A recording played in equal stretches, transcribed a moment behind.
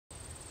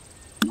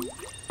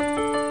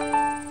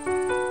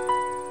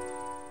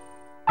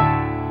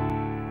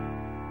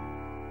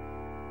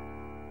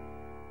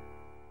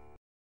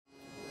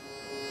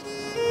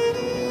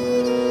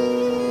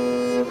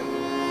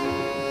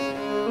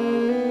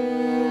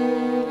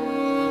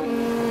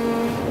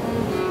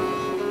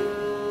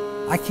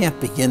I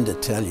can't begin to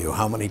tell you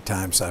how many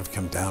times I've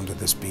come down to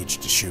this beach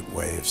to shoot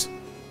waves.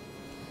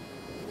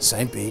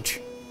 Same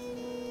beach,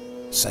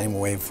 same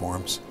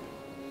waveforms,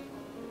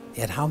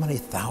 yet how many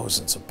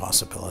thousands of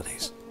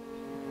possibilities.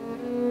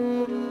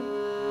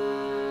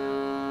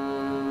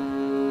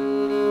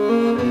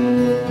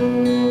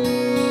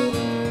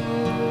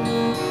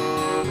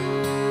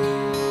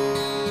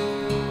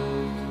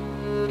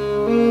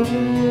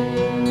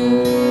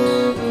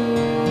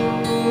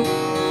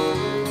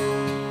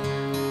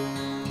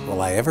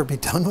 Will I ever be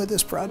done with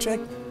this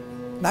project?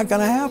 Not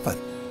gonna happen.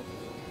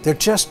 There are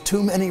just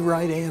too many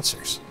right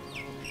answers.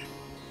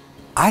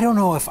 I don't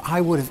know if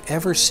I would have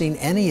ever seen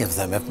any of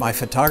them if my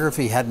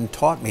photography hadn't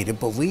taught me to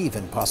believe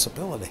in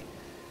possibility.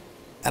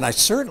 And I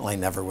certainly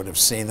never would have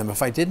seen them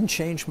if I didn't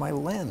change my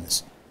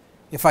lens,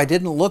 if I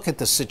didn't look at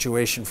the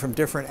situation from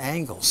different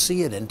angles,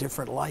 see it in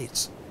different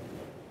lights.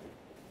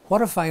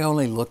 What if I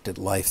only looked at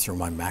life through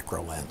my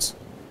macro lens?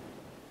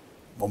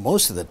 Well,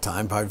 most of the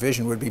time my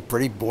vision would be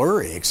pretty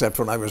blurry, except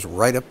when I was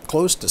right up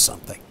close to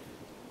something.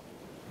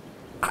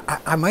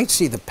 I might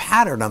see the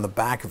pattern on the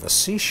back of a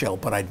seashell,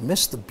 but I'd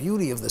miss the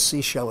beauty of the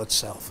seashell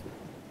itself.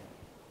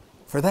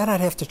 For that, I'd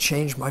have to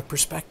change my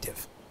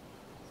perspective.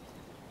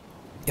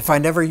 If I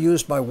never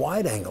used my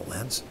wide-angle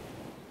lens,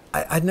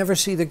 I'd never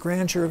see the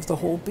grandeur of the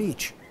whole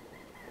beach.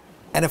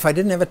 And if I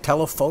didn't have a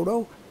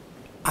telephoto,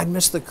 I'd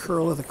miss the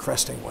curl of the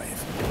cresting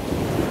wave.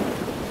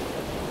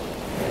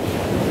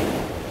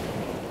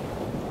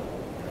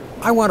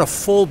 I want a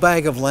full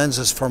bag of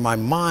lenses for my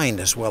mind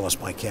as well as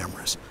my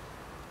cameras.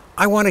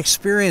 I want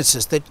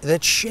experiences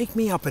that shake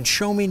me up and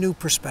show me new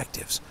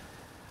perspectives.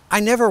 I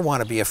never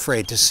want to be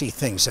afraid to see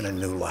things in a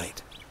new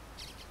light.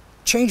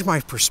 Change my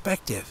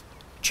perspective,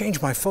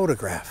 change my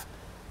photograph,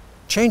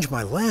 change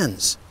my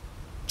lens,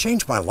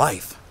 change my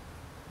life.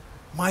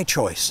 My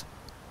choice,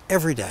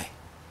 every day.